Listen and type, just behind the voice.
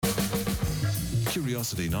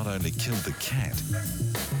Curiosity not only killed the cat,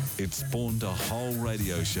 it spawned a whole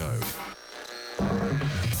radio show.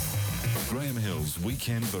 Graham Hill's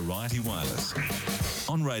Weekend Variety Wireless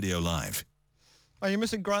on Radio Live. Are you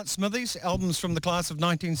missing Grant Smithies? Albums from the class of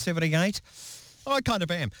 1978? Oh, I kind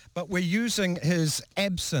of am. But we're using his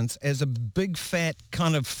absence as a big fat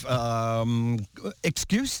kind of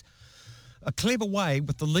excuse. A clever way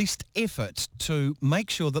with the least effort to make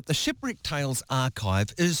sure that the Shipwreck Tales archive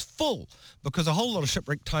is full, because a whole lot of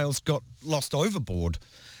Shipwreck Tales got lost overboard,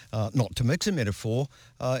 not to mix a metaphor,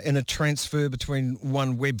 in a transfer between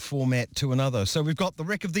one web format to another. So we've got The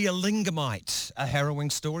Wreck of the Alingamite, a harrowing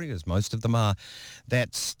story, as most of them are.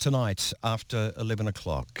 That's tonight after 11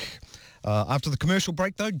 o'clock. After the commercial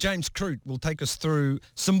break, though, James Croot will take us through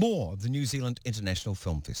some more of the New Zealand International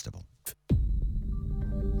Film Festival.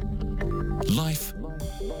 Life,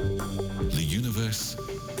 the universe,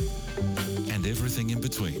 and everything in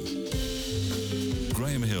between.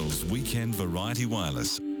 Graham Hill's Weekend Variety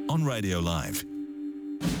Wireless on Radio Live.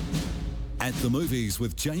 At the Movies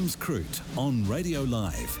with James Croot on Radio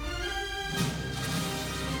Live.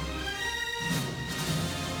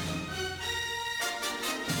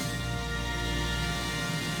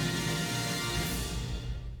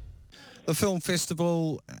 The film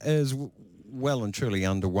festival is well and truly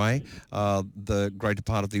underway. The greater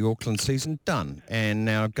part of the Auckland season done, and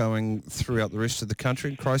now going throughout the rest of the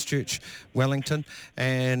country, Christchurch, Wellington,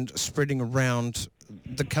 and spreading around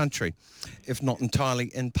the country, if not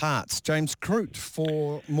entirely in parts. James Croot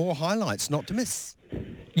for more highlights not to miss.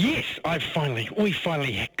 Yes, we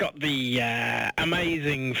finally got the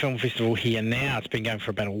amazing film festival here now. It's been going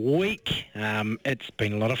for about a week. It's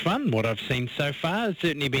been a lot of fun. What I've seen so far has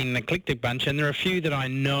certainly been an eclectic bunch, and there are a few that I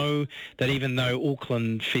know that even though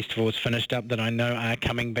Auckland Festival is finished up, that I know are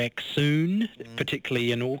coming back soon,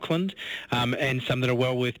 particularly in Auckland, and some that are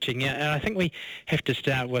well worth checking out. And I think we have to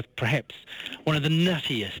start with perhaps one of the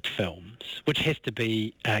nuttiest films, which has to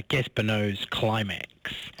be Gaspar Noé's Climax.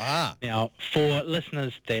 Now, for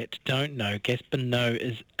listeners that don't know, Gaspar Noé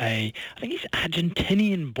is I think he's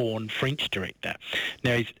Argentinian-born French director.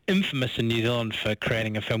 Now, he's infamous in New Zealand for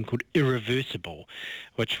creating a film called Irreversible,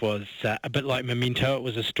 which was a bit like Memento. It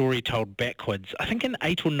was a story told backwards, I think in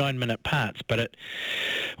 8 or 9 minute parts, but it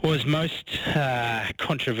was most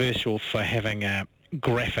controversial for having a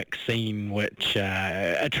graphic scene which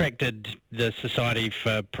attracted the Society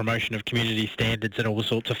for Promotion of Community Standards and all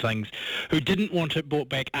sorts of things, who didn't want it brought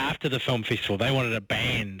back after the film festival. They wanted it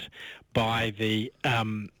banned by the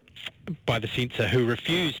censor, who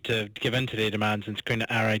refused to give in to their demands and screen at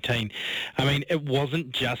R18. I mean, it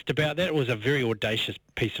wasn't just about that. It was a very audacious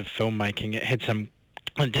piece of filmmaking.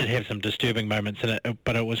 It did have some disturbing moments in it,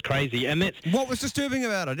 but it was crazy. And that's... What was disturbing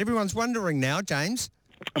about it? Everyone's wondering now, James.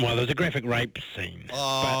 Well, there's a graphic rape scene.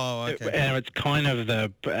 Oh, okay. And it's kind of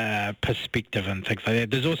the perspective and things like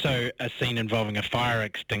that. There's also a scene involving a fire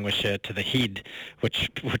extinguisher to the head,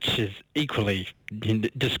 which is equally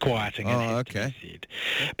disquieting. Oh, okay.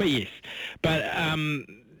 But yes. But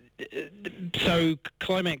so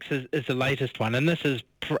Climax is the latest one, and this is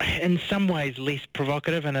in some ways less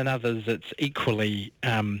provocative, and in others it's equally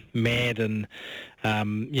mad and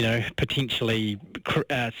potentially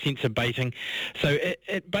censor baiting. So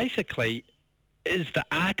it basically is the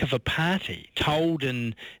arc of a party told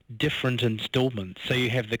in different installments. So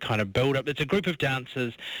you have the kind of build-up. It's a group of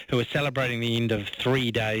dancers who are celebrating the end of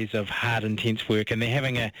 3 days of hard, intense work, and they're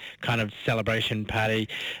having a kind of celebration party.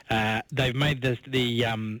 They've made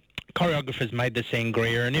choreographers made the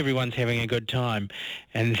sangria, and everyone's having a good time.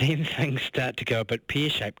 And then things start to go a bit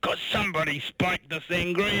pear-shaped because somebody spiked the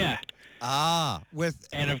sangria. With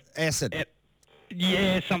acid.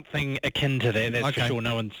 Yeah, something akin to that. That's for sure.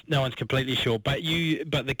 No one's completely sure. But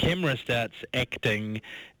the camera starts acting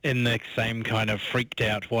in the same kind of freaked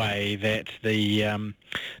out way that the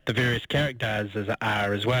various characters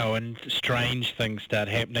are as well, and strange things start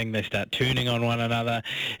happening. They start turning on one another.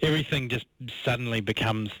 Everything just suddenly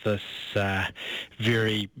becomes this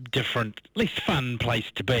very different, least fun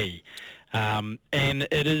place to be. And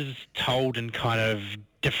it is told in kind of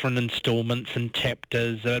different installments and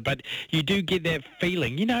chapters, but you do get that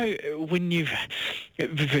feeling, when you've,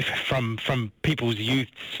 from people's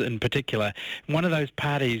youths in particular, one of those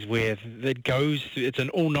parties where it's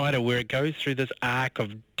an all-nighter where it goes through this arc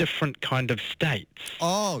of different kind of states.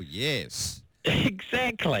 Oh, yes.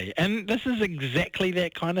 Exactly, and this is exactly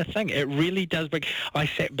that kind of thing. It really does bring... I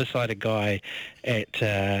sat beside a guy at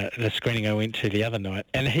the screening I went to the other night,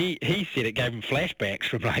 and he said it gave him flashbacks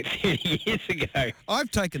from like 30 years ago.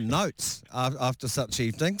 I've taken notes after such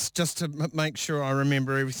evenings just to make sure I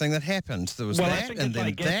remember everything that happened. There was I that, think and it's then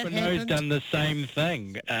like that Gaspar Noé's happened. done the same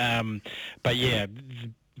thing. But yeah...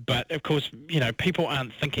 But, of course, people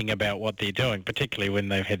aren't thinking about what they're doing, particularly when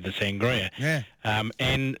they've had the sangria. Yeah.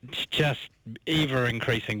 And just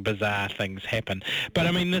ever-increasing bizarre things happen. But,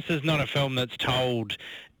 I mean, this is not a film that's told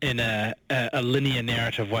in a linear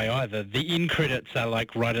narrative way either. The end credits are,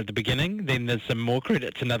 like, right at the beginning. Then there's some more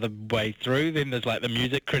credits another way through. Then there's, like, the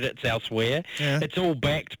music credits elsewhere. Yeah. It's all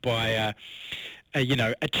backed by...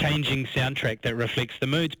 a changing soundtrack that reflects the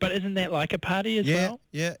moods. But isn't that like a party as well?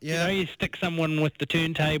 Yeah. You stick someone with the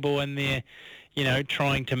turntable and they're,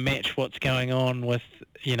 trying to match what's going on with,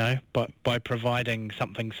 by providing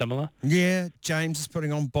something similar. Yeah, James is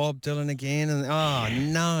putting on Bob Dylan again,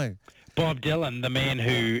 and no. Bob Dylan, the man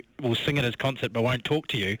who will sing at his concert but won't talk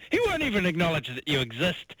to you, he won't even acknowledge that you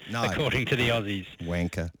exist, No. according to the Aussies.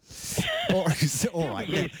 Wanker. All right.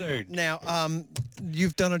 Yeah, soon. Now,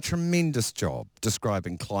 you've done a tremendous job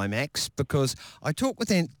describing Climax, because I talked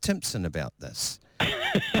with Ant Timpson about this.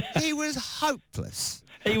 He was hopeless.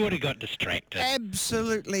 He would have got distracted.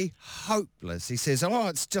 Absolutely hopeless. He says,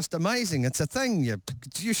 it's just amazing. It's a thing.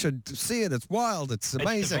 You should see it. It's wild. It's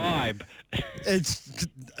amazing. It's the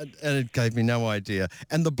vibe. And it gave me no idea.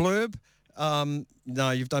 And the blurb,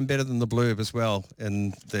 no, you've done better than the blurb as well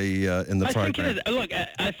in the I program. think it is. Look,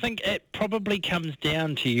 I think it probably comes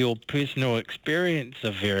down to your personal experience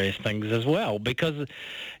of various things as well, because,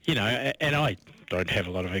 and I don't have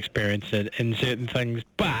a lot of experience in certain things,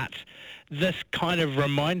 but this kind of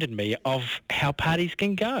reminded me of how parties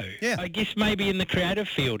can go. Yeah. I guess maybe in the creative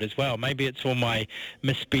field as well. Maybe it's all my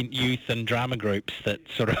misspent youth and drama groups that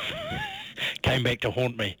sort of came back to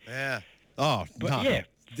haunt me. Yeah. Oh, But no. yeah,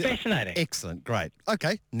 fascinating. Excellent. Great.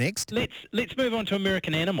 Okay, next. Let's move on to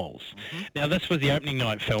American Animals. Mm-hmm. Now, this was the opening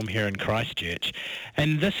night film here in Christchurch,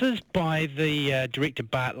 and this is by the director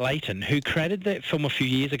Bart Layton, who created that film a few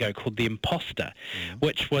years ago called The Imposter,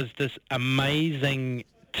 which was this amazing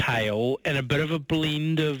tale and a bit of a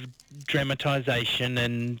blend of dramatisation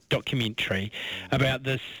and documentary about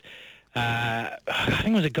this... I think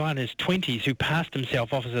it was a guy in his 20s who passed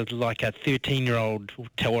himself off as like a 13-year-old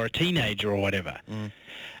or a teenager or whatever.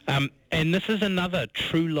 And this is another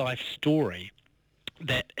true life story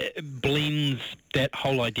that blends that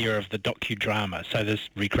whole idea of the docudrama. So there's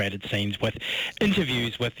recreated scenes with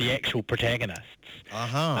interviews with the actual protagonists.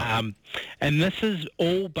 And this is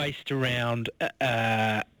all based around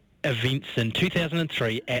events in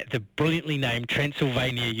 2003 at the brilliantly named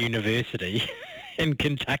Transylvania University in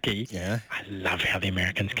Kentucky. Yeah. I love how the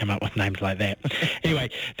Americans come up with names like that.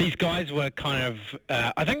 Anyway, these guys were kind of,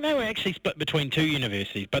 I think they were actually split between two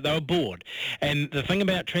universities, but they were bored. And the thing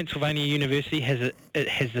about Transylvania University it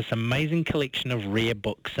has this amazing collection of rare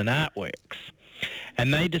books and artworks.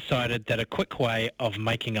 And they decided that a quick way of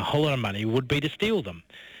making a whole lot of money would be to steal them.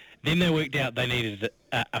 Then they worked out they needed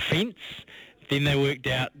a fence. Then they worked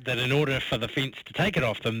out that in order for the fence to take it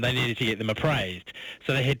off them, they needed to get them appraised.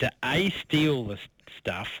 So they had to steal the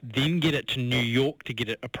stuff, then get it to New York to get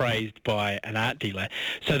it appraised by an art dealer,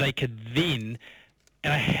 so they could then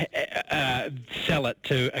sell it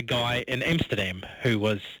to a guy in Amsterdam who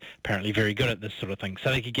was apparently very good at this sort of thing, so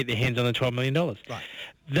they could get their hands on the $12 million. Right.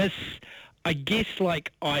 This, I guess,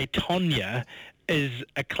 like I, Tonya, is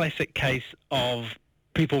a classic case of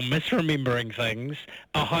people misremembering things,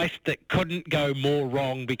 a heist that couldn't go more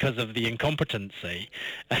wrong because of the incompetency,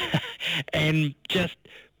 and just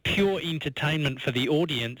pure entertainment for the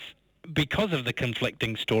audience because of the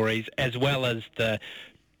conflicting stories, as well as the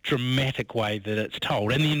dramatic way that it's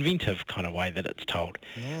told and the inventive kind of way that it's told.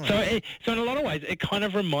 Nice. So in a lot of ways, it kind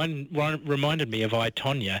of reminded me of I,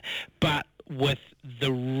 Tonya, but with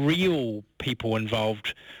the real people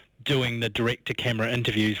involved doing the direct-to-camera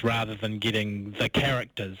interviews rather than getting the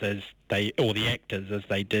characters or the actors as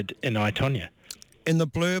they did in I, Tonya. In the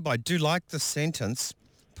blurb, I do like the sentence,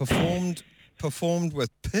 performed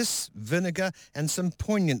with piss, vinegar and some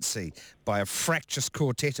poignancy by a fractious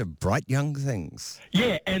quartet of bright young things.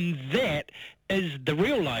 Yeah, and that is the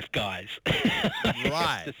real life guys.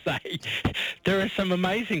 Right. To say. There are some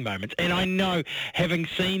amazing moments. And I know, having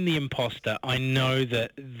seen The Imposter, I know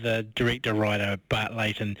that the director-writer, Bart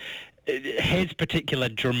Layton, has particular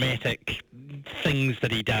dramatic things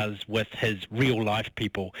that he does with his real life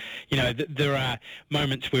people. You know, there are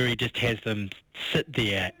moments where he just has them sit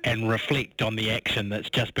there and reflect on the action that's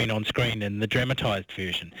just been on screen in the dramatised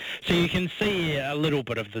version. So you can see a little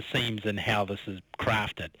bit of the seams in how this is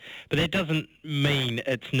crafted. But that doesn't mean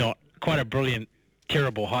it's not quite a brilliant,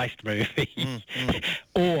 terrible heist movie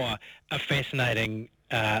or a fascinating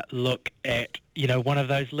look at, you know, one of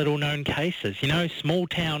those little-known cases. You know,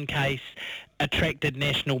 small-town case, attracted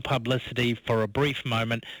national publicity for a brief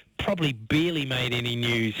moment, probably barely made any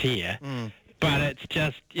news here, but it's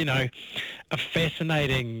just, you know, a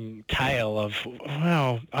fascinating tale of,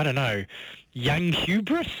 well, I don't know, young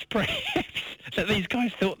hubris, perhaps, that these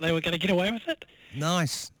guys thought they were going to get away with it.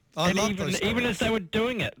 Nice. I love those stories. Even as they were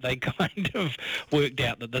doing it, they kind of worked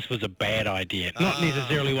out that this was a bad idea. Not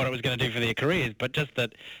necessarily what it was going to do for their careers, but just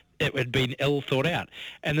that it had been ill thought out.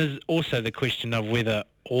 And there's also the question of whether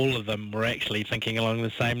all of them were actually thinking along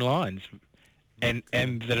the same lines, and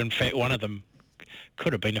that in fact one of them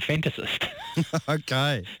could have been a fantasist.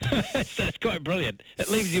 Okay. So it's quite brilliant. It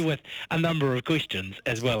leaves you with a number of questions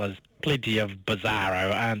as well as plenty of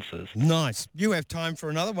bizarro answers. Nice. You have time for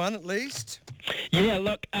another one at least? Yeah,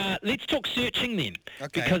 look, let's talk searching then,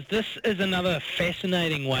 because this is another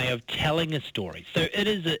fascinating way of telling a story. So it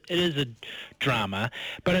is a drama,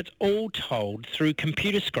 but it's all told through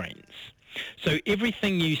computer screens. So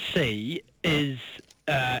everything you see is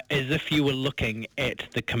as if you were looking at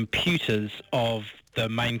the computers of the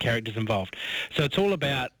main characters involved. So it's all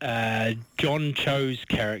about John Cho's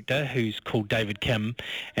character, who's called David Kim,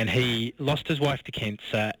 and he lost his wife to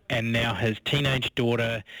cancer, and now his teenage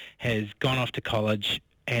daughter has gone off to college,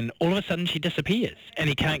 and all of a sudden she disappears, and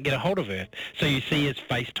he can't get a hold of her. So you see his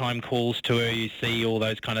FaceTime calls to her, you see all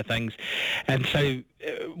those kind of things. And so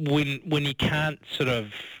when he can't sort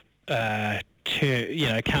of,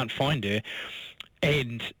 can't find her,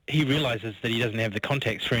 and he realises that he doesn't have the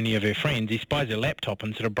contacts for any of her friends, he spies her laptop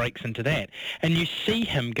and sort of breaks into that. And you see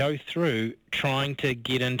him go through trying to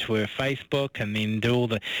get into her Facebook and then do all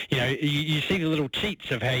the, you see the little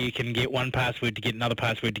cheats of how you can get one password to get another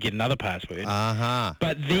password to get another password. Uh-huh.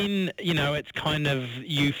 But then, it's kind of,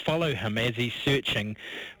 you follow him as he's searching,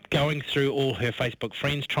 going through all her Facebook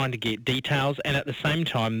friends, trying to get details, and at the same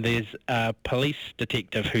time there's a police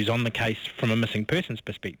detective who's on the case from a missing persons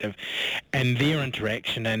perspective, and their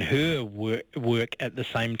interaction and her work at the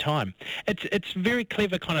same time. It's very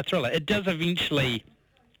clever kind of thriller. It does eventually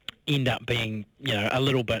end up being, a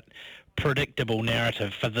little bit predictable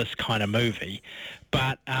narrative for this kind of movie,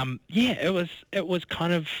 but it was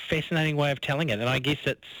kind of fascinating way of telling it, and I guess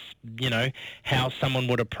it's how someone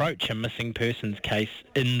would approach a missing persons case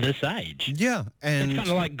in this age. Yeah, and it's kind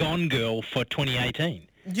of like Gone Girl for 2018.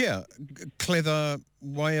 Yeah, clever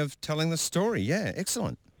way of telling the story. Yeah,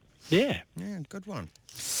 excellent. Yeah, good one.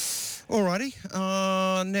 Alrighty,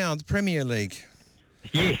 now the Premier League.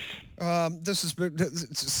 Yes.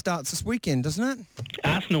 It starts this weekend, doesn't it?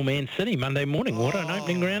 Arsenal Man City, Monday morning. What an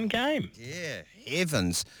opening round game. Yeah,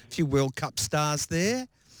 heavens. A few World Cup stars there.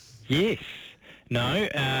 Yes. No,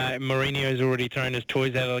 Mourinho's already thrown his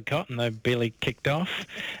toys out of the cot and they've barely kicked off.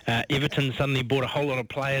 Everton suddenly bought a whole lot of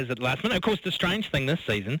players at the last minute. Of course, the strange thing this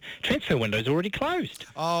season, transfer window's already closed.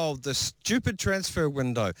 Oh, the stupid transfer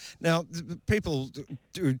window. Now, people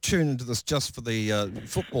who tune into this just for the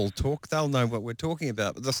football talk, they'll know what we're talking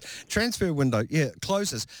about. But this transfer window,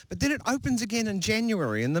 closes. But then it opens again in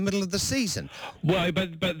January in the middle of the season. Well,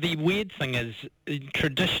 but the weird thing is,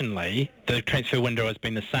 traditionally, the transfer window has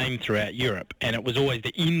been the same throughout Europe, and it was always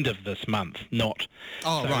the end of this month, not.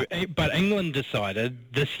 Oh, so, right. But England decided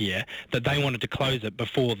this year that they wanted to close it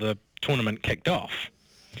before the tournament kicked off.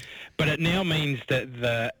 But it now means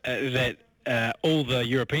that all the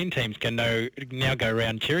European teams can now go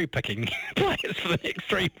around cherry-picking players for the next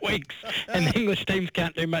 3 weeks, and the English teams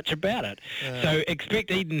can't do much about it. So expect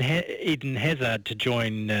Eden Hazard to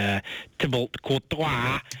join Thibaut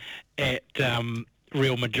Courtois at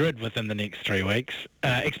Real Madrid within the next 3 weeks.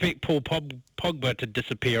 Expect Paul Pogba to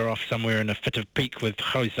disappear off somewhere in a fit of pique with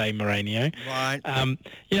Jose Mourinho. Right.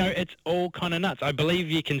 It's all kind of nuts. I believe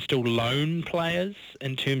you can still loan players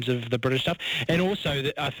in terms of the British stuff. And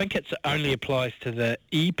also, I think it only applies to the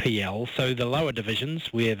EPL, so the lower divisions,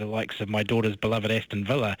 where the likes of my daughter's beloved Aston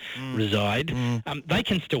Villa reside, they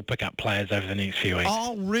can still pick up players over the next few weeks.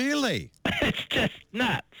 Oh, really? It's just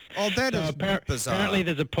nuts. Oh, that is bizarre. Apparently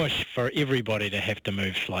there's a push for everybody to have to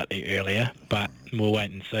move slightly earlier, but we'll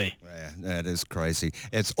wait and see. Yeah, that is crazy.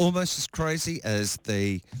 It's almost as crazy as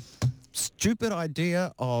the stupid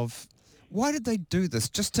idea of, why did they do this?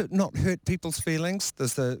 Just to not hurt people's feelings.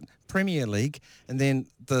 There's the Premier League, and then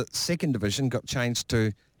the second division got changed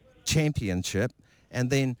to Championship, and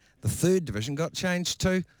then the third division got changed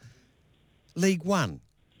to League One.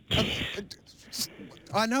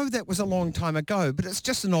 I know that was a long time ago, but it's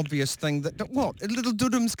just an obvious thing that what, little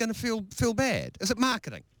Dudum's going to feel bad. Is it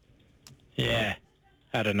marketing? Yeah,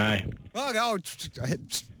 I don't know.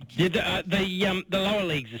 Yeah, the lower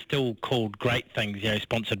leagues are still called Great Things,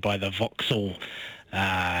 sponsored by the Vauxhall,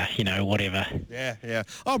 whatever. Yeah.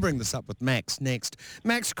 I'll bring this up with Max next.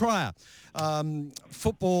 Max Cryer,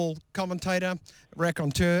 football commentator,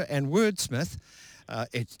 raconteur and wordsmith.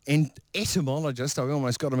 Etymologist, I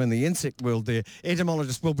almost got him in the insect world there.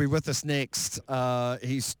 Etymologist will be with us next.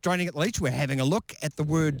 He's training at Leach. We're having a look at the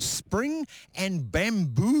word spring and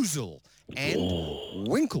bamboozle and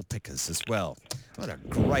winkle pickers as well. What a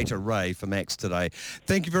great array for Max today.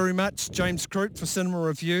 Thank you very much, James Croop, for Cinema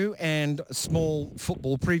Review and a small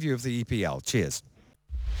football preview of the EPL. Cheers.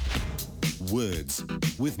 Words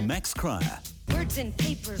with Max Cryer. Words in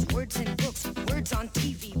papers, words in books, words on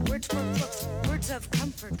TV, words for books, words of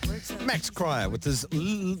comfort, words of... Max Cryer with his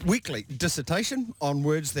weekly dissertation on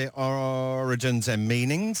words, their origins and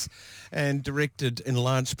meanings, and directed in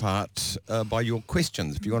large part by your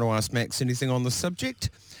questions. If you want to ask Max anything on the subject,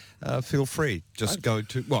 feel free. Just go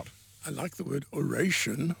to... What? I like the word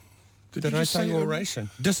oration. Did I say oration?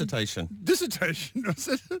 Dissertation. Dissertation, was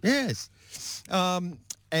it? Yes.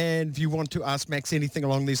 And if you want to ask Max anything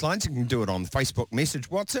along these lines, you can do it on Facebook message.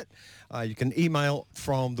 What's it? You can email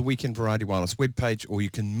from the Weekend Variety Wireless webpage, or you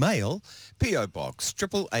can mail P.O. Box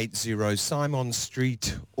 8880 Simon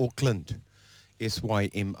Street, Auckland,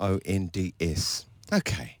 SYMONDS.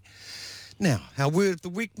 Okay. Now, our word of the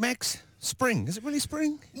week, Max. Spring. Is it really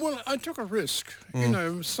spring? Well, I took a risk. You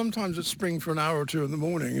know, sometimes it's spring for an hour or two in the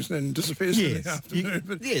mornings, then disappears in the afternoon.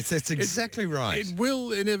 But yes, that's exactly right. It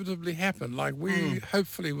will inevitably happen. Like we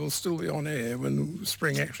hopefully will still be on air when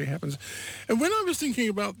spring actually happens. And when I was thinking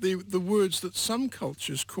about the words that some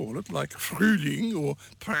cultures call it, like Frühling or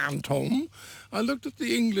Printemps, I looked at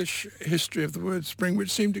the English history of the word spring,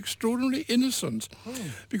 which seemed extraordinarily innocent.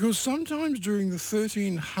 Because sometimes during the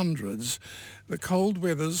 1300s, the cold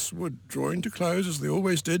weathers would draw into close, as they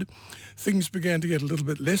always did. Things began to get a little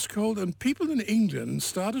bit less cold, and people in England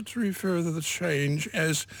started to refer to the change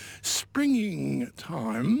as springing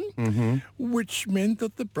time, which meant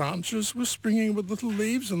that the branches were springing with little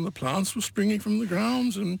leaves and the plants were springing from the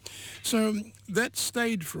grounds. And so that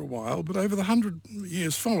stayed for a while, but over the 100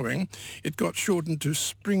 years following, it got shortened to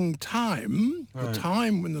springtime, the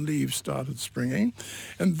time when the leaves started springing.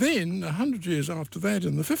 And then, 100 years after that,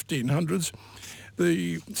 in the 1500s,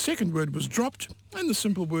 the second word was dropped, and the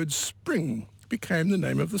simple word spring became the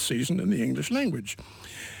name of the season in the English language.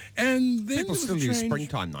 And then people still use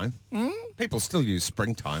springtime, though. People still use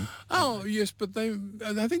springtime. Oh, yes, but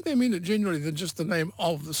I think they mean it generally than just the name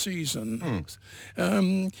of the season.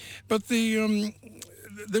 But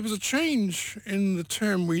there was a change in the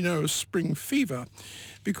term we know as spring fever,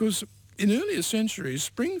 because in earlier centuries,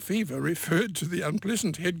 spring fever referred to the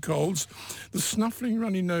unpleasant head colds, the snuffling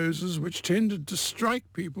runny noses which tended to strike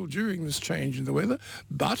people during this change in the weather.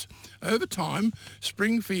 But over time,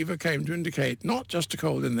 spring fever came to indicate not just a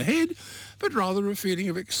cold in the head, but rather a feeling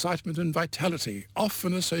of excitement and vitality,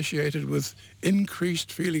 often associated with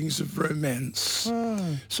increased feelings of romance.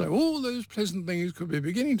 So all those pleasant things could be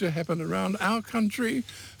beginning to happen around our country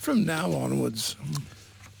from now onwards.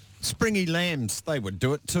 Springy lambs, they would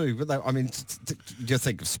do it too. But you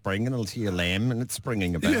think of spring and it'll hear lamb and it's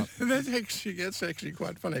springing about. Yeah, that's actually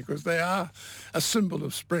quite funny, because they are a symbol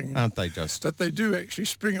of spring. Aren't they just? That they do actually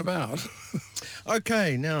spring about.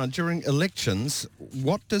 Okay, now during elections,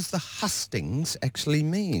 what does the hustings actually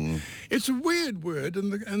mean? It's a weird word,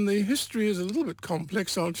 and the history is a little bit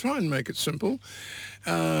complex. I'll try and make it simple.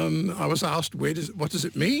 I was asked, what does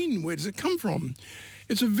it mean? Where does it come from?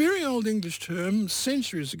 It's a very old English term.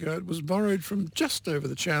 Centuries ago, it was borrowed from just over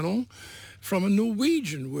the channel from a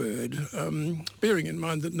Norwegian word, bearing in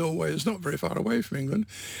mind that Norway is not very far away from England.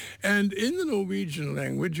 And in the Norwegian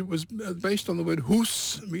language, it was based on the word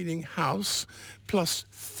hus, meaning house, plus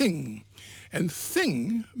thing. And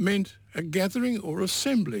thing meant a gathering or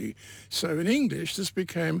assembly. So in English, this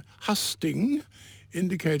became husting,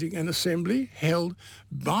 indicating an assembly held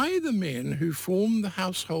by the men who formed the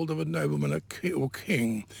household of a nobleman or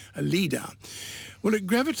king, a leader. Well, it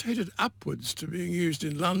gravitated upwards to being used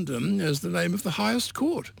in London as the name of the highest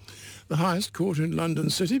court. The highest court in London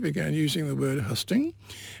City began using the word husting,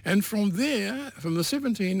 and from there, from the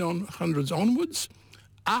 1700s onwards,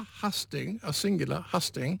 a husting, a singular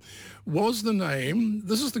husting, was the name,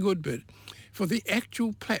 this is the good bit, for the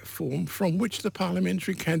actual platform from which the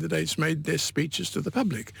parliamentary candidates made their speeches to the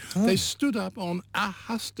public. They stood up on a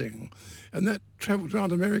husting, and that travelled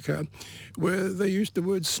around America where they used the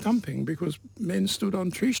word stumping because men stood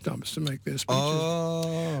on tree stumps to make their speeches.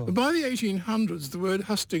 Oh. But by the 1800s, the word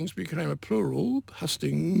hustings became a plural,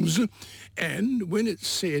 hustings, and when it's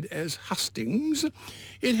said as hustings,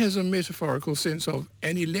 it has a metaphorical sense of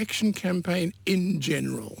an election campaign in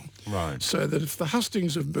general. Right. So that if the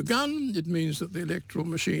hustings have begun, it means that the electoral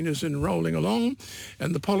machine is rolling along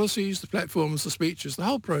and the policies, the platforms, the speeches, the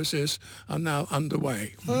whole process are now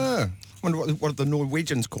underway. Oh. Wonder what the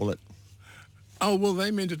Norwegians call it. Oh, well,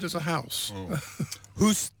 they meant it as a house.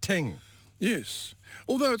 Husting. Yes.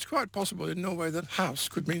 Although it's quite possible in Norway that house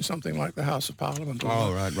could mean something like the House of Parliament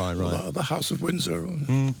or the House of Windsor, or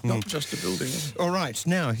not just a building. All right,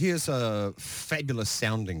 now here's a fabulous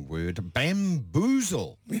sounding word,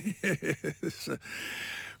 bamboozle. Yes.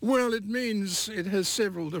 Well, it means, it has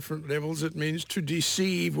several different levels. It means to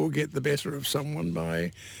deceive or get the better of someone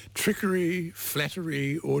by trickery,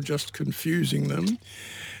 flattery, or just confusing them.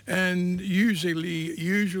 And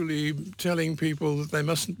usually telling people that they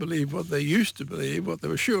mustn't believe what they used to believe, what they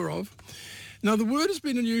were sure of. Now, the word has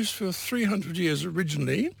been in use for 300 years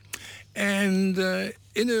originally, and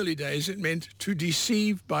in early days it meant to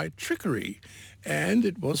deceive by trickery, and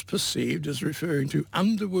it was perceived as referring to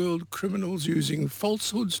underworld criminals using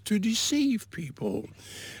falsehoods to deceive people.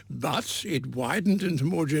 But it widened into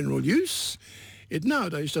more general use. It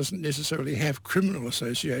nowadays doesn't necessarily have criminal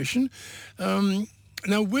association.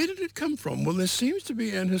 Now, where did it come from? Well, there seems to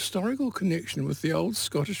be an historical connection with the old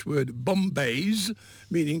Scottish word bombays,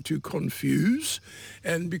 meaning to confuse.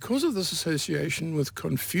 And because of this association with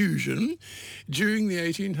confusion, during the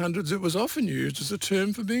 1800s, it was often used as a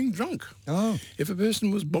term for being drunk. Oh. If a person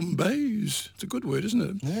was bombays, it's a good word, isn't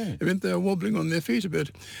it? Yeah. It meant they were wobbling on their feet a bit.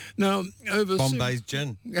 Now, over... Bombay's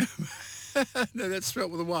gin. No, that's spelled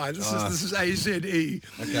with a Y. This is A-Z-E.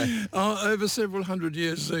 Okay. Over several hundred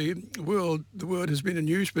years, the word has been in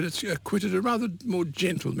use, but it's quitted a rather more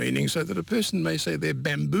gentle meaning, so that a person may say they're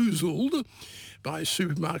bamboozled by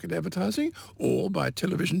supermarket advertising or by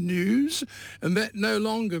television news, and that no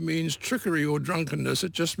longer means trickery or drunkenness.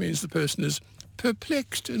 It just means the person is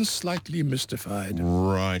perplexed and slightly mystified.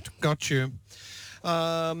 Right, got you.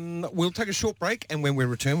 We'll take a short break, and when we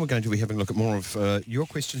return, we're going to be having a look at more of your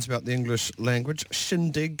questions about the English language.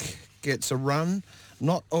 Shindig gets a run,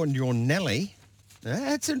 not on your Nelly.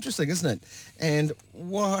 That's interesting, isn't it? And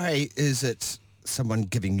why is it someone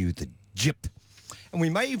giving you the jip? And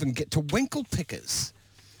we may even get to Winkle Pickers.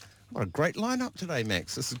 What a great lineup today,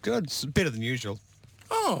 Max. This is good. It's better than usual.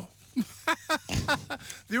 Oh.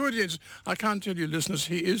 The audience, I can't tell you, listeners,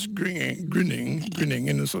 he is grinning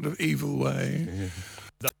in a sort of evil way.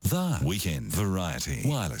 The Weekend Variety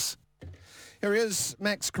Wireless. Here he is,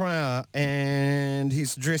 Max Cryer, and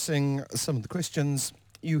he's addressing some of the questions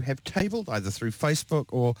you have tabled either through Facebook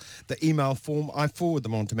or the email form. I forward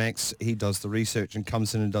them on to Max. He does the research and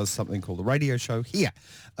comes in and does something called the radio show here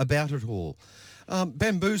about it all.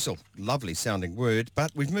 Bamboozle, lovely sounding word,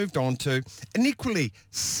 but we've moved on to an equally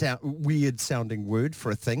weird sounding word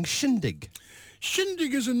for a thing, shindig.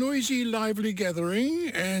 Shindig is a noisy, lively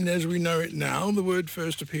gathering, and as we know it now, the word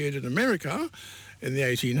first appeared in America in the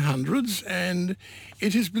 1800s, and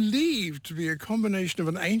it is believed to be a combination of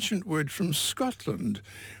an ancient word from Scotland,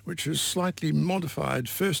 which is slightly modified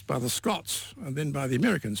first by the Scots and then by the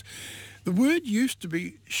Americans. The word used to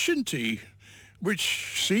be shinty,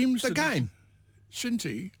 which seems The game.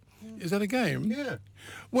 Shinty? Is that a game? Yeah.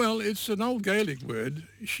 Well, it's an old Gaelic word,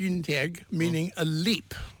 shintag, meaning a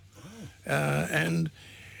leap. And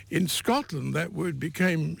in Scotland, that word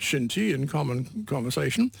became shinty in common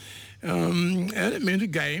conversation, and it meant a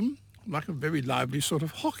game, like a very lively sort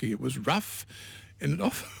of hockey. It was rough, and it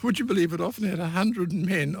often, would you believe, it often had 100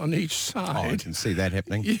 men on each side. Oh, I can see that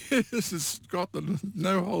happening. Yes, in Scotland,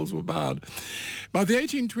 no holes were barred. By the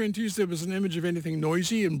 1820s, there was an image of anything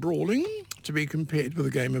noisy and brawling to be compared with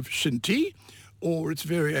a game of shinty, or its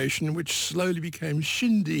variation, which slowly became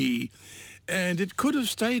shindy. And it could have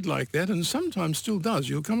stayed like that, and sometimes still does.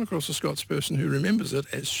 You'll come across a Scots person who remembers it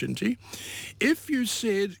as shinty. If you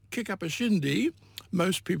said, kick up a shindy,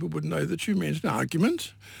 most people would know that you meant an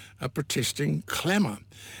argument, a protesting clamour.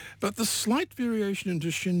 But the slight variation into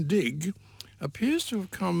shindig appears to have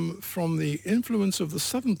come from the influence of the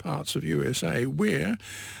southern parts of USA, where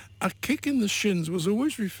a kick in the shins was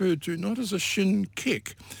always referred to not as a shin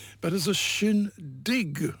kick, but as a shin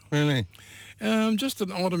dig. Really? Just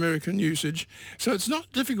an odd American usage. So it's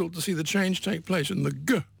not difficult to see the change take place in the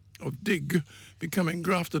g of dig becoming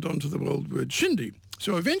grafted onto the old word shindy.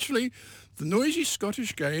 So eventually, the noisy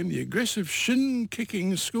Scottish game, the aggressive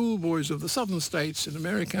shin-kicking schoolboys of the southern states in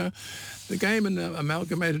America, the game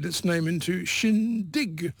amalgamated its name into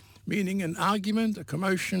shindig, meaning an argument, a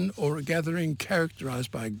commotion, or a gathering characterised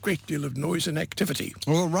by a great deal of noise and activity.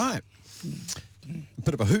 All right. A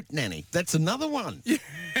bit of a hoot nanny. That's another one.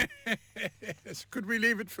 Yes. Could we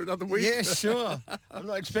leave it for another week? Yeah, sure. I'm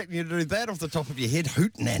not expecting you to do that off the top of your head.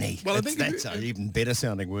 Hoot nanny. Well, I that's think that's an even better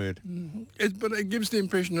sounding word. But it gives the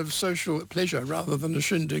impression of social pleasure rather than a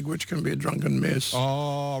shindig, which can be a drunken mess.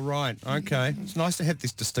 Oh, right. Okay. It's nice to have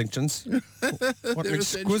these distinctions. What an They're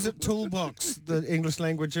exquisite toolbox the English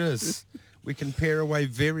language is. We can pare away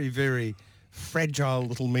very, very fragile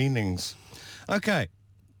little meanings. Okay.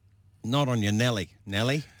 Not on your Nelly.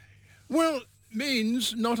 Nelly? Well,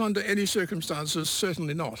 means not under any circumstances,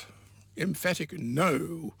 certainly not. Emphatic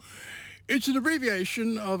no. It's an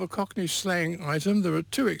abbreviation of a Cockney slang item. There are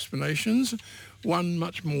two explanations, one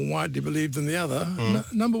much more widely believed than the other.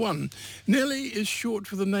 Number one, Nelly is short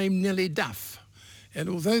for the name Nellie Duff. And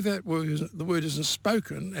although the word isn't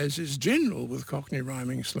spoken, as is general with Cockney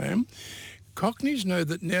rhyming slang, Cockneys know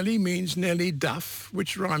that Nelly means Nellie Duff,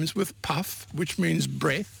 which rhymes with puff, which means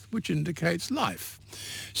breath, which indicates life.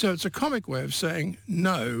 So it's a comic way of saying,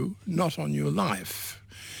 no, not on your life.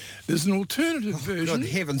 There's an alternative version. Good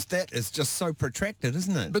heavens, that is just so protracted,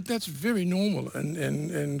 isn't it? But that's very normal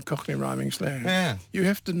in Cockney rhyming slang. Yeah. You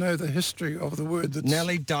have to know the history of the word that's...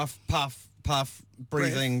 Nelly, duff, puff,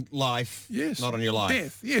 breathing, life. Yes. Not on your life.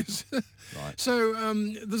 Death, yes. Right. So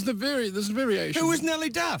there's a variation. Who is Nelly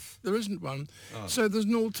Duff? There isn't one. So there's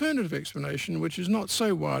an alternative explanation, which is not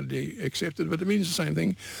so widely accepted, but it means the same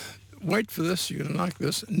thing. Wait for this, you're going to like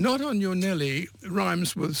this. Not on your Nelly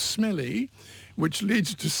rhymes with smelly, which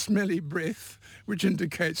leads to smelly breath, which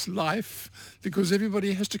indicates life, because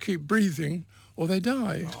everybody has to keep breathing or they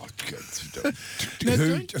die. Oh, Now,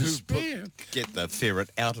 don't despair. Get the ferret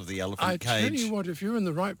out of the elephant I cage. tell you what, if you're in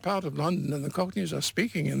the right part of London and the Cockneys are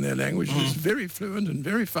speaking in their language, it's very fluent and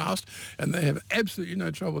very fast, and they have absolutely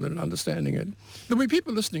no trouble in understanding it. There'll be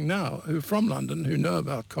people listening now who are from London who know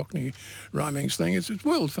about Cockney rhyming slang. It's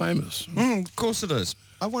world famous. Of course it is.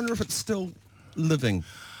 I wonder if it's still living.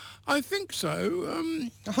 I think so.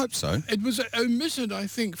 I hope so. It was omitted, I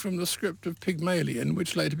think, from the script of Pygmalion,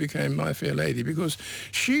 which later became My Fair Lady, because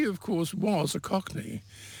she, of course, was a Cockney.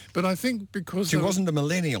 But I think because... She wasn't a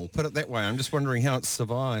millennial, put it that way. I'm just wondering how it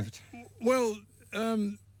survived. Well,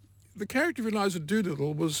 the character of Eliza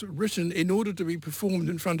Doolittle was written in order to be performed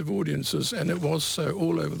in front of audiences, and it was so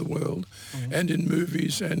all over the world, and in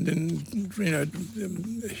movies and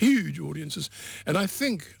in, huge audiences. And I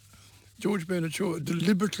think George Bernard Shaw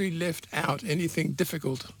deliberately left out anything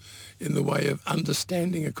difficult in the way of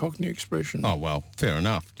understanding a Cockney expression. Oh, well, fair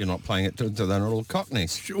enough. You're not playing it to the little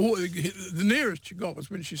Cockneys. The nearest she got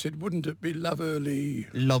was when she said, wouldn't it be lovely?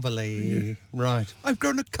 Lovely. Yeah. Right. I've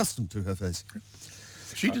grown accustomed to her face.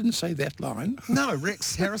 She didn't say that line. No,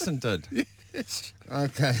 Rex Harrison did. Yes.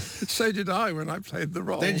 Okay. So did I when I played the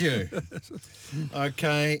role. Did you?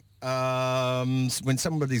 Okay. When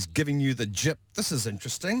somebody's giving you the jip, this is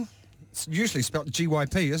interesting. It's usually spelled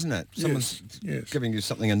GYP, isn't it? Someone's yes. giving you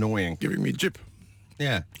something annoying. Giving me jip.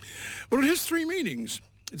 Yeah. Well, it has three meanings.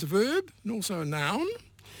 It's a verb and also a noun.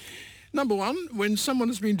 Number one, when someone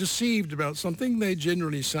has been deceived about something, they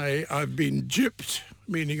generally say, I've been gypped,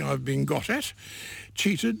 meaning I've been got at,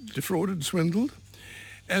 cheated, defrauded, swindled.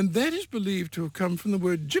 And that is believed to have come from the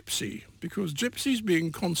word gypsy, because gypsies,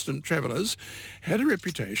 being constant travellers, had a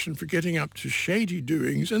reputation for getting up to shady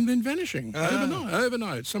doings and then vanishing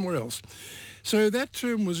overnight, somewhere else. So that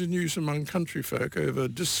term was in use among country folk over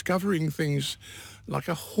discovering things like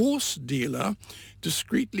a horse dealer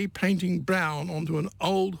discreetly painting brown onto an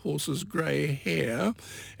old horse's grey hair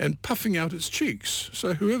and puffing out its cheeks.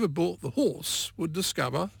 So whoever bought the horse would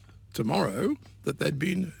discover tomorrow that they'd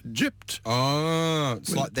been gypped. Oh,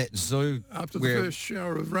 it's like that zoo. After the first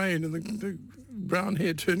shower of rain and the brown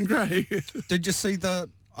hair turned grey. Did you see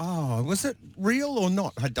was it real or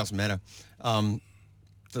not? It doesn't matter.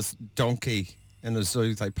 This donkey in the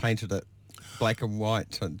zoo, they painted it black and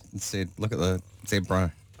white and said, look at the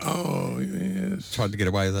zebra. Oh, yes. Tried to get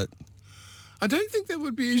away with it. I don't think that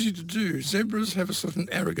would be easy to do. Zebras have a certain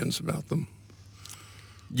arrogance about them.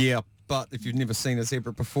 Yeah, but if you've never seen a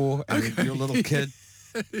zebra before and you're a little kid,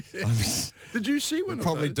 Did you see one of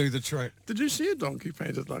probably those? do the trick. Did you see a donkey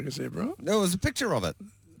painted like a zebra? There was a picture of it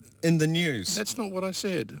in the news. That's not what I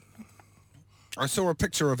said. I saw a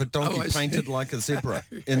picture of a donkey I see. painted like a zebra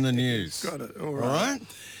in the news. Got it. All All right. right?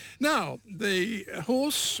 Now, the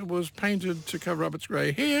horse was painted to cover up its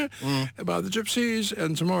grey hair by the gypsies,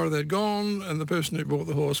 and tomorrow they'd gone, and the person who bought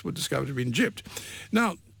the horse would discover to have been gypped.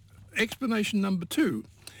 Now, explanation number two.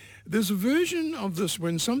 There's a version of this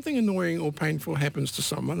when something annoying or painful happens to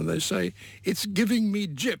someone, and they say, it's giving me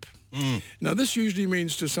gyp. Now, this usually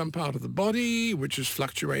means to some part of the body which is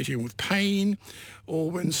fluctuating with pain, or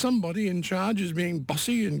when somebody in charge is being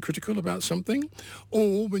bossy and critical about something,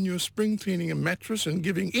 or when you're spring cleaning a mattress and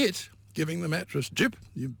giving the mattress jip,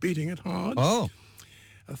 you're beating it hard. Oh.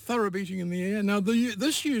 A thorough beating in the air. Now,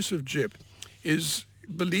 this use of jip is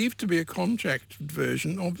believed to be a contracted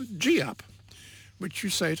version of gee-up, which you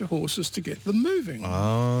say to horses to get them moving.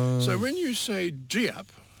 Oh. So when you say gee-up,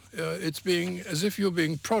 it's being as if you're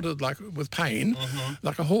being prodded like with pain,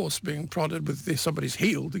 like a horse being prodded with somebody's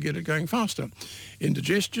heel to get it going faster.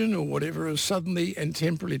 Indigestion or whatever is suddenly and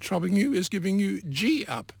temporarily troubling you is giving you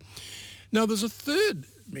gee-up. Now, there's a third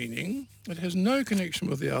meaning. It has no connection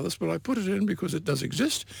with the others, but I put it in because it does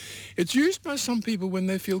exist. It's used by some people when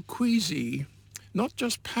they feel queasy, not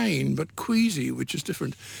just pain, but queasy, which is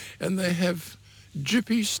different, and they have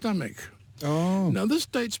jippy stomach. Oh. Now, this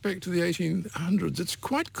dates back to the 1800s. It's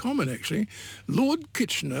quite common, actually. Lord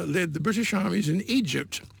Kitchener led the British armies in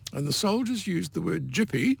Egypt, and the soldiers used the word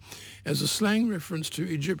jippy as a slang reference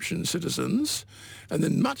to Egyptian citizens. And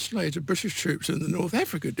then much later, British troops in the North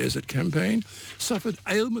Africa Desert Campaign suffered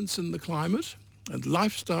ailments in the climate and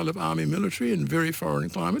lifestyle of army military in very foreign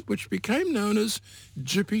climate, which became known as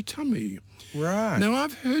jippy tummy. Right. Now,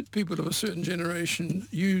 I've heard people of a certain generation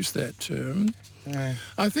use that term.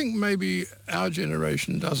 I think maybe our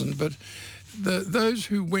generation doesn't, but those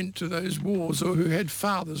who went to those wars or who had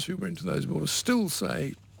fathers who went to those wars still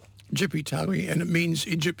say jippy tummy, and it means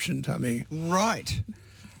Egyptian tummy. Right.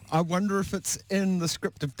 I wonder if it's in the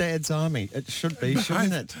script of Dad's Army. It should be,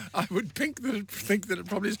 shouldn't it? I would think that it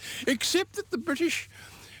probably is, except that the British,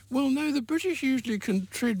 well, no, the British usually can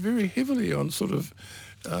tread very heavily on sort of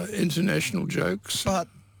international jokes. But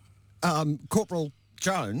Corporal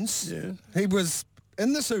Jones, he was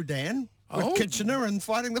in the Sudan with Kitchener and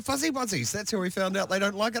fighting the Fuzzy Wuzzies. That's how he found out they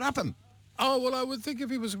don't like it up him. Oh, well, I would think if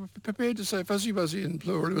he was prepared to say fuzzy wuzzy in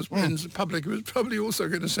plural, it was in public, he was probably also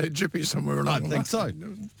going to say jippy somewhere along the line. I think so.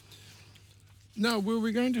 Now, were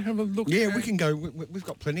we going to have a look Yeah, at... we can go. We've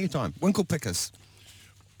got plenty of time. Winkle pickers.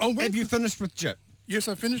 Oh, Have you finished with Jip? Yes,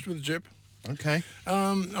 I finished with Jip. Okay.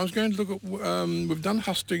 I was going to look at... we've done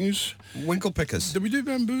hustings. Winkle pickers. Did we do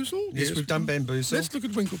bamboozle? Yes, we've done bamboozle. Let's look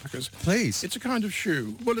at winkle pickers. Please. It's a kind of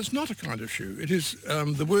shoe. Well, it's not a kind of shoe. It is...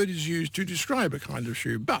 the word is used to describe a kind of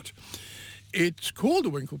shoe, but... It's called a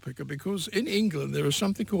winkle picker because in England there is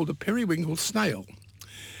something called a periwinkle snail,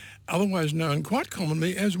 otherwise known quite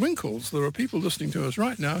commonly as winkles. There are people listening to us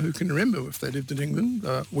right now who can remember, if they lived in England,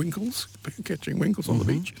 winkles, catching winkles on the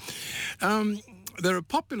beach. They're a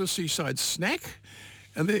popular seaside snack,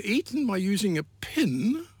 and they're eaten by using a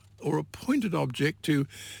pin or a pointed object to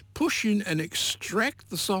push in and extract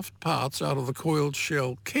the soft parts out of the coiled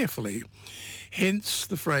shell carefully. Hence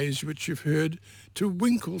the phrase which you've heard, to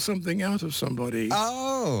winkle something out of somebody.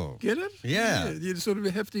 Oh. Get it? Yeah. You sort of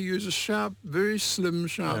have to use a sharp, very slim,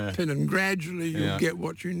 sharp pin, and gradually you'll get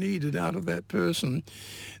what you needed out of that person.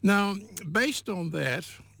 Now, based on that,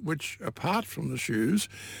 which apart from the shoes,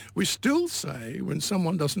 we still say when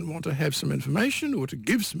someone doesn't want to have some information or to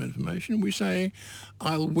give some information, we say,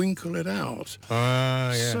 I'll winkle it out.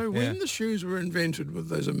 So when the shoes were invented with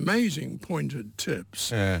those amazing pointed tips,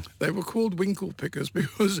 they were called winkle pickers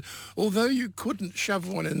because although you couldn't shove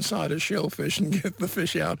one inside a shellfish and get the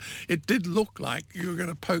fish out, it did look like you were going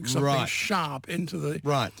to poke something sharp into the...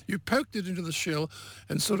 Right. You poked it into the shell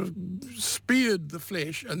and sort of speared the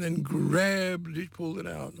flesh and then grabbed it, pulled it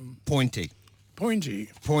out. Pointy. Pointy.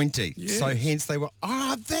 Yes. So hence they were,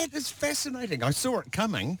 that is fascinating. I saw it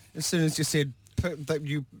coming as soon as you said that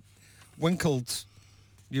you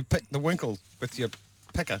picked the winkle with your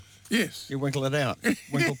picker. Yes. You winkle it out.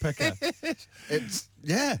 Winkle picker. It's,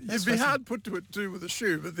 It'd be hard put to it do with a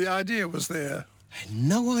shoe, but the idea was there. I had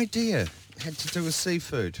no idea. It had to do with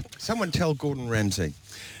seafood. Someone tell Gordon Ramsay.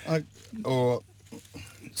 Or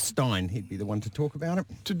Stein, he'd be the one to talk about it.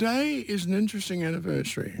 Today is an interesting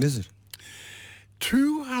anniversary. Is it?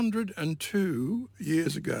 202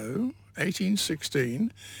 years ago,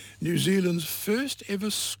 1816, New Zealand's first ever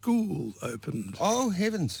school opened. Oh,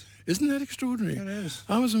 heavens. Isn't that extraordinary? It is.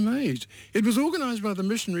 I was amazed. It was organised by the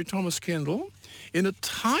missionary Thomas Kendall in a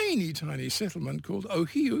tiny, tiny settlement called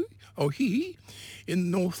Ohihi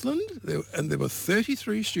in Northland, and there were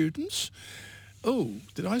 33 students. Oh,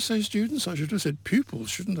 did I say students? I should have said pupils,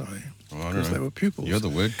 shouldn't I? Because they were pupils. You're the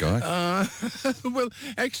word guy. Well,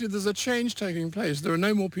 actually, there's a change taking place. There are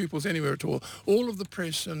no more pupils anywhere at all. All of the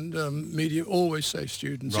press and media always say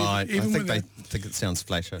students. Right. Even I when think they think it sounds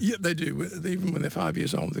flasher. Yeah, they do. Even when they're 5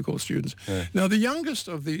 years old, they're called students. Yeah. Now, the youngest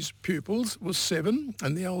of these pupils was 7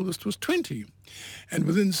 and the oldest was 20. And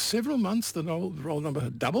within several months, the roll number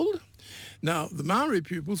had doubled. Now, the Maori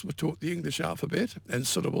pupils were taught the English alphabet and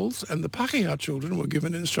syllables, and the Pākehā children were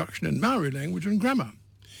given instruction in Maori language and grammar.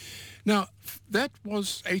 Now, that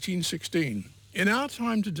was 1816. In our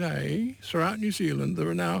time today, throughout New Zealand, there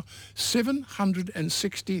are now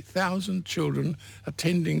 760,000 children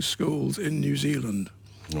attending schools in New Zealand.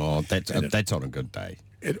 Oh, that's on a good day.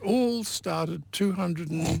 It all started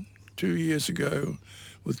 202 years ago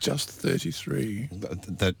with just 33.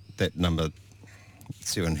 That number,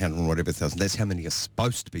 700 and whatever thousand, that's how many are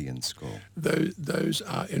supposed to be in school. Those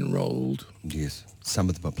are enrolled. Yes. Some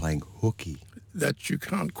of them are playing hooky. That you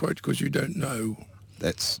can't quote because you don't know.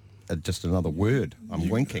 That's just another word. I'm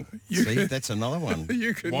winking. See, that's another one.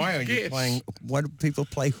 You can Why are you guess. playing? Why do people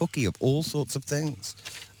play hooky of all sorts of things?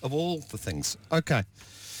 Of all the things. Okay.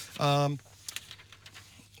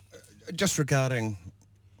 Just regarding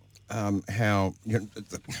how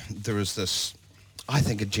there is this, I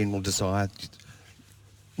think, a general desire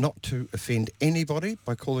not to offend anybody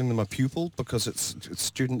by calling them a pupil because it's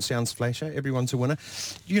student sounds flasher. Everyone's a winner.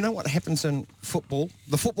 Do you know what happens in football?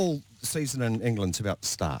 The football season in England's about to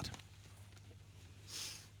start.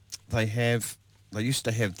 They used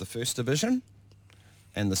to have the first division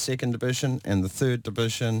and the second division and the third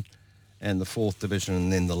division and the fourth division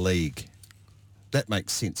and then the league. That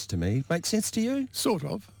makes sense to me. Makes sense to you? Sort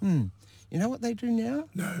of. You know what they do now?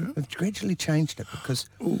 No. They've gradually changed it because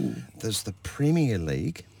there's the Premier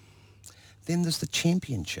League, then there's the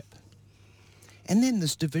Championship, and then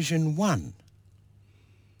there's Division 1.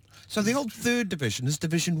 So the old third division is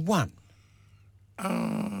Division 1.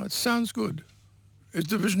 It sounds good. Is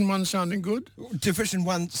Division 1 sounding good? Division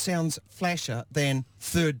 1 sounds flasher than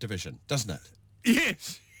third division, doesn't it?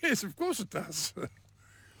 Yes, of course it does.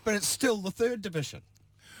 But it's still the third division.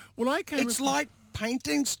 Well, I came... It's like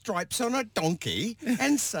painting stripes on a donkey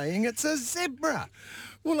and saying it's a zebra.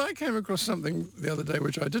 Well, I came across something the other day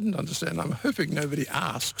which I didn't understand. I'm hoping nobody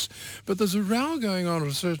asks. But there's a row going on at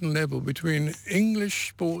a certain level between English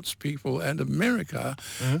sports people and America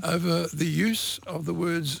over the use of the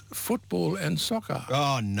words football and soccer.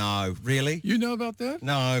 Oh, no. Really? You know about that?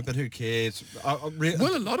 No, but who cares?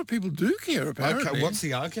 Well, a lot of people do care, apparently. Okay, what's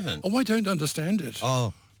the argument? Oh, I don't understand it.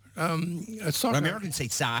 Oh, Soccer. Americans say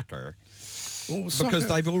soccer Well, because soccer-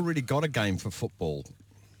 they've already got a game for football.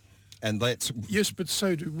 And that's... Yes, but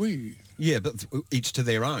so do we. Yeah, but each to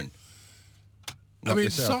their own. I Knock mean,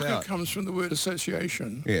 yourself soccer out. comes from the word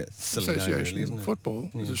association. Yeah, silly name, Association really, isn't it?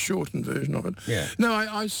 football is a shortened version of it. Yeah. No,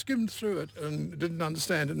 I skimmed through it and didn't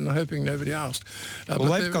understand it, and I'm hoping nobody asked. Well,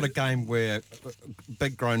 but they've got a game where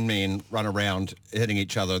big grown men run around hitting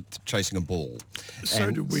each other, chasing a ball. So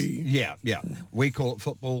And do we. Yeah. We call it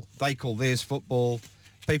football. They call theirs football.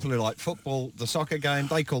 People who like football, the soccer game,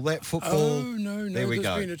 they call that football. Oh, no, There we there's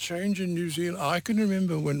go. been a change in New Zealand. I can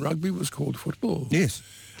remember when rugby was called football. Yes.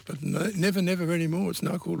 But never anymore. It's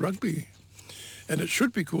now called rugby. And it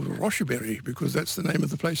should be called Rosherberry because that's the name of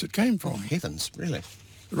the place it came from. Heavens, really?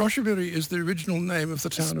 Rosherberry is the original name of the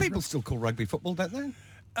town. People still call rugby football, don't they?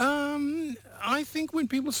 I think when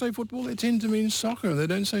people say football, they tend to mean soccer. They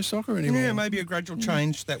don't say soccer anymore. Yeah, maybe a gradual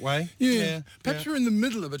change that way. Yeah. Perhaps yeah. we're in the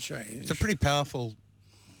middle of a change. It's a pretty powerful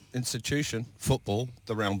institution, football,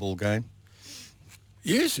 the round ball game.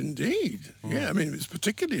 Yes, indeed. Yeah, I mean, it's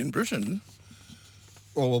particularly in Britain.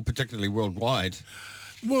 Well, particularly worldwide.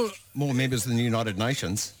 Well, More members than the United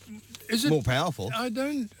Nations. is it More powerful.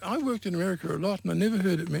 I worked in America a lot, and I never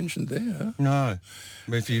heard it mentioned there. No.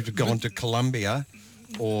 If you'd gone to Colombia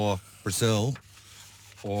or Brazil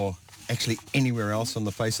or actually anywhere else on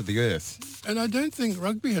the face of the earth. And I don't think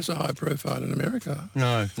rugby has a high profile in America.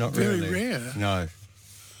 No, not Very really. rare. No.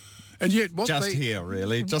 And yet, what Just they here,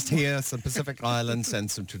 really. Just here, some Pacific Islands and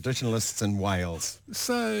some traditionalists in Wales.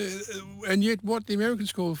 and yet what the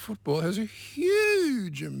Americans call football has a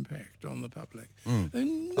huge impact on the public. On the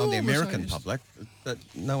Enormous American ace. public, but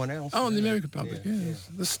no one else. Oh, on the really. American public, yes.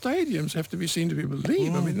 The stadiums have to be seen to be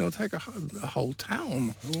believed. I mean, they'll take a whole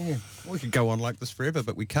town. Yeah. We could go on like this forever,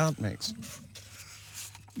 but we can't, Max.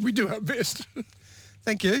 We do our best.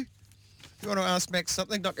 Thank you. If you want to ask Max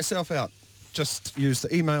something, knock yourself out. Just use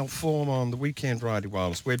the email form on the Weekend Variety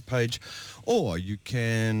Wireless webpage, or you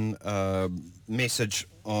can message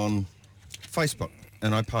on Facebook,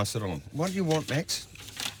 and I pass it on. What do you want, Max?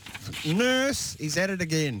 Nurse, he's at it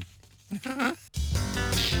again.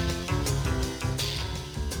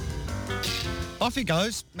 Off he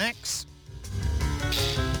goes, Max.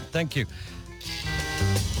 Thank you.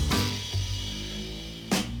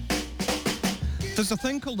 There's a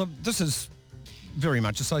thing called this is very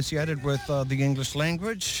much associated with the English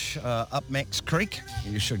language, up Max Creek.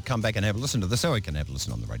 You should come back and have a listen to this, or you can have a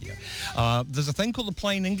listen on the radio. There's a thing called the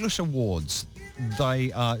Plain English Awards.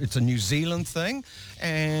 It's a New Zealand thing,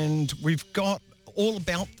 and we've got all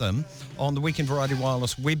about them on the Weekend Variety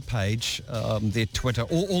Wireless webpage, their Twitter,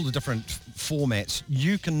 all the different formats.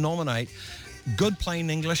 You can nominate good plain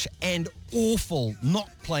English and awful not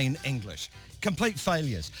plain English, complete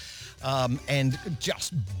failures, and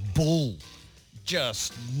just bull,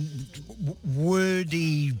 just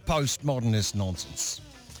wordy postmodernist nonsense.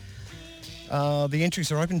 The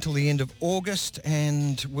entries are open until the end of August,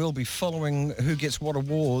 and we'll be following who gets what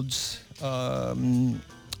awards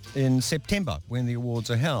in September when the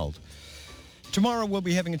awards are held. Tomorrow we'll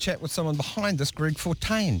be having a chat with someone behind this, Greg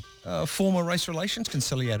Fortain, former race relations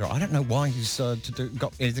conciliator. I don't know why he's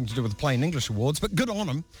got anything to do with the Plain English Awards, but good on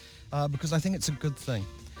him, because I think it's a good thing.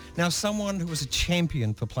 Now, someone who was a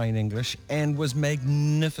champion for Plain English and was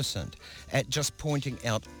magnificent at just pointing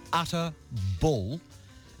out utter bull,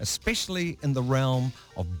 especially in the realm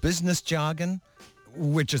of business jargon,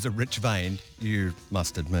 which is a rich vein, you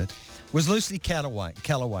must admit, was Lucy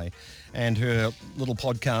Calloway and her little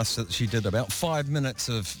podcast that she did, about 5 minutes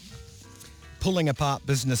of pulling apart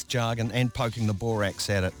business jargon and poking the borax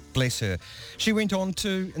at it. Bless her. She went on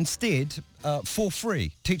to, instead, for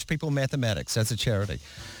free, teach people mathematics as a charity.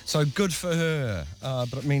 So good for her,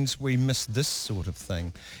 but it means we miss this sort of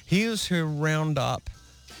thing. Here's her roundup.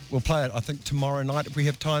 We'll play it, I think, tomorrow night if we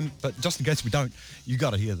have time, but just in case we don't, you got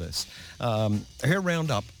to hear this. Her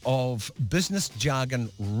roundup of business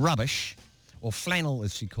jargon rubbish, or flannel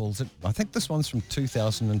as she calls it. I think this one's from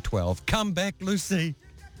 2012. Come back, Lucy.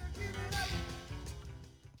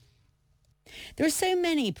 There are so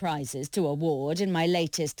many prizes to award in my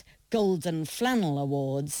latest Golden Flannel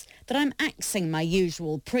Awards that I'm axing my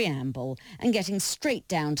usual preamble and getting straight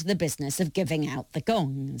down to the business of giving out the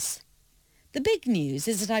gongs. The big news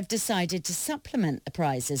is that I've decided to supplement the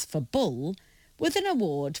prizes for Bull with an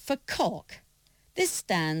award for Cock. This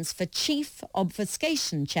stands for Chief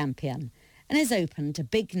Obfuscation Champion and is open to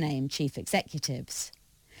big-name chief executives.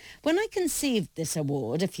 When I conceived this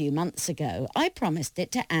award a few months ago, I promised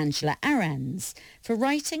it to Angela Arends for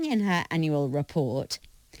writing in her annual report,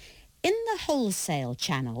 "In the wholesale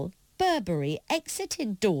channel, Burberry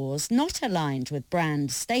exited doors not aligned with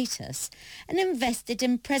brand status and invested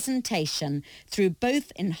in presentation through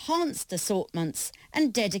both enhanced assortments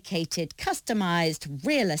and dedicated customised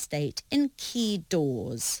real estate in key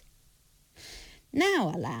doors."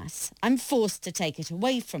 Now, alas, I'm forced to take it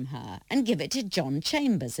away from her and give it to John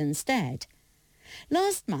Chambers instead.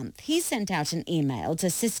 Last month, he sent out an email to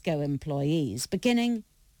Cisco employees beginning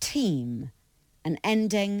 "Team" and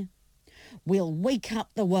ending "We'll wake up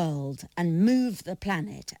the world and move the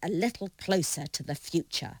planet a little closer to the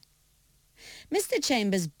future." Mr.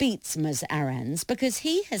 Chambers beats Ms. Arends because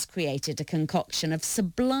he has created a concoction of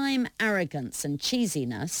sublime arrogance and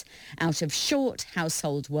cheesiness out of short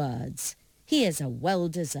household words. He is a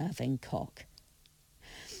well-deserving cock.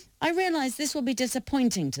 I realise this will be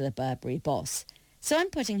disappointing to the Burberry boss, so I'm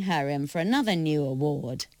putting her in for another new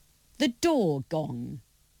award, the Door Gong.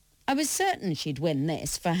 I was certain she'd win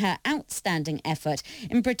this for her outstanding effort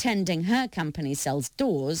in pretending her company sells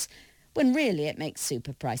doors when really it makes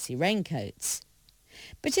super pricey raincoats.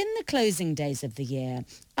 But in the closing days of the year,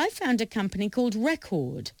 I found a company called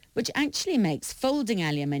Record, which actually makes folding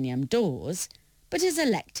aluminium doors, but is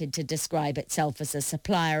elected to describe itself as a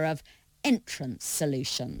supplier of entrance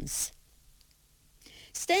solutions.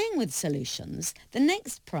 Staying with solutions, the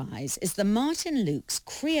next prize is the Martin Luke's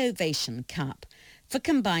Creovation Cup for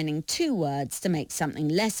combining two words to make something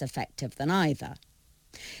less effective than either.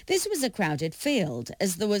 This was a crowded field,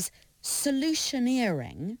 as there was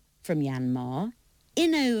solutioneering from Myanmar,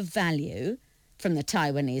 InnoValue from the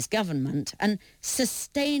Taiwanese government, and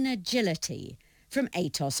Sustainagility from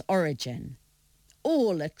Atos Origin.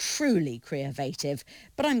 All are truly creative,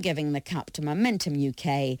 but I'm giving the cup to Momentum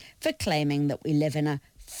UK for claiming that we live in a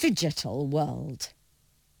phygital world.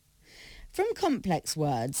 From complex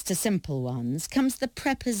words to simple ones comes the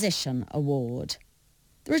Preposition Award.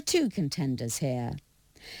 There are two contenders here.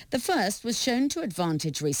 The first was shown to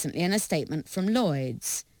advantage recently in a statement from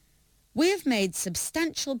Lloyds. "We have made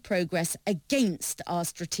substantial progress against our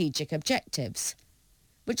strategic objectives,"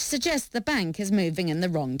 which suggests the bank is moving in the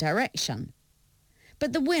wrong direction.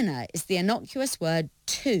 But the winner is the innocuous word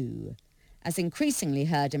 "to," as increasingly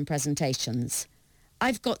heard in presentations.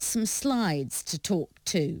 "I've got some slides to talk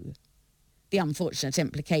to." The unfortunate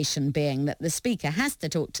implication being that the speaker has to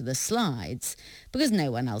talk to the slides because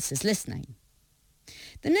no one else is listening.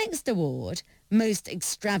 The next award, Most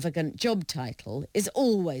Extravagant Job Title, is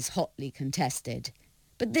always hotly contested,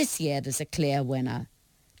 but this year there's a clear winner.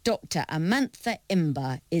 Dr. Amantha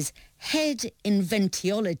Imber is Head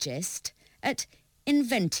Inventiologist at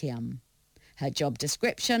Inventium. Her job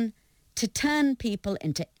description, to turn people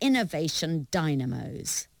into innovation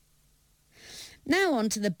dynamos. Now on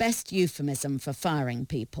to the best euphemism for firing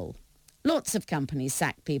people. Lots of companies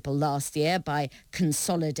sacked people last year by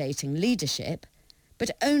consolidating leadership,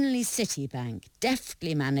 but only Citibank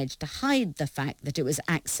deftly managed to hide the fact that it was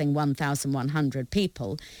axing 1,100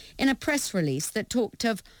 people in a press release that talked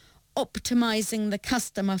of optimising the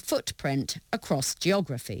customer footprint across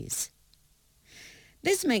geographies.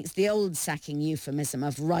 This makes the old sacking euphemism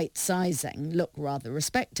of right-sizing look rather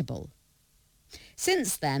respectable.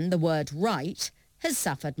 Since then, the word right has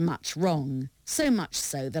suffered much wrong, so much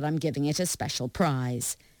so that I'm giving it a special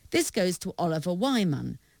prize. This goes to Oliver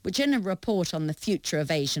Wyman, which in a report on the future of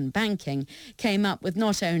Asian banking came up with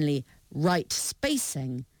not only right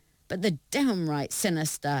spacing, but the downright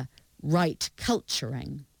sinister right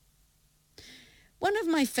culturing. One of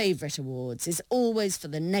my favourite awards is always for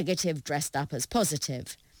the negative dressed up as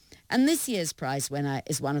positive, and this year's prize winner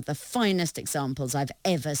is one of the finest examples I've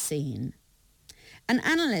ever seen. An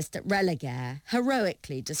analyst at Religare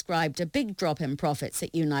heroically described a big drop in profits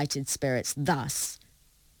at United Spirits thus: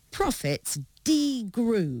 profits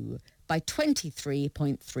de-grew by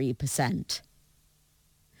 23.3%.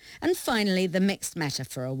 And finally, the Mixed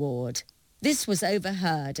Metaphor Award. This was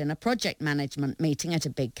overheard in a project management meeting at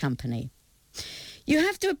a big company. You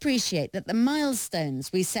have to appreciate that the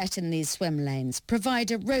milestones we set in these swim lanes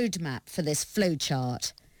provide a roadmap for this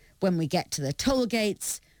flowchart. When we get to the toll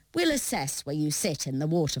gates, we'll assess where you sit in the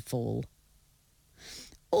waterfall.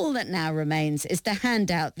 All that now remains is to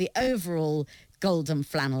hand out the overall Golden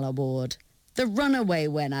Flannel Award. The runaway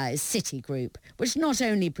winner is Citigroup, which not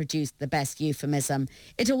only produced the best euphemism,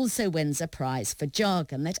 it also wins a prize for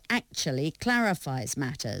jargon that actually clarifies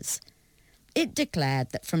matters. It declared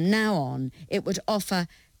that from now on it would offer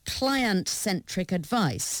client-centric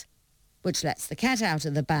advice, which lets the cat out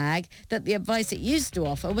of the bag that the advice it used to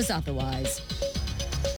offer was otherwise.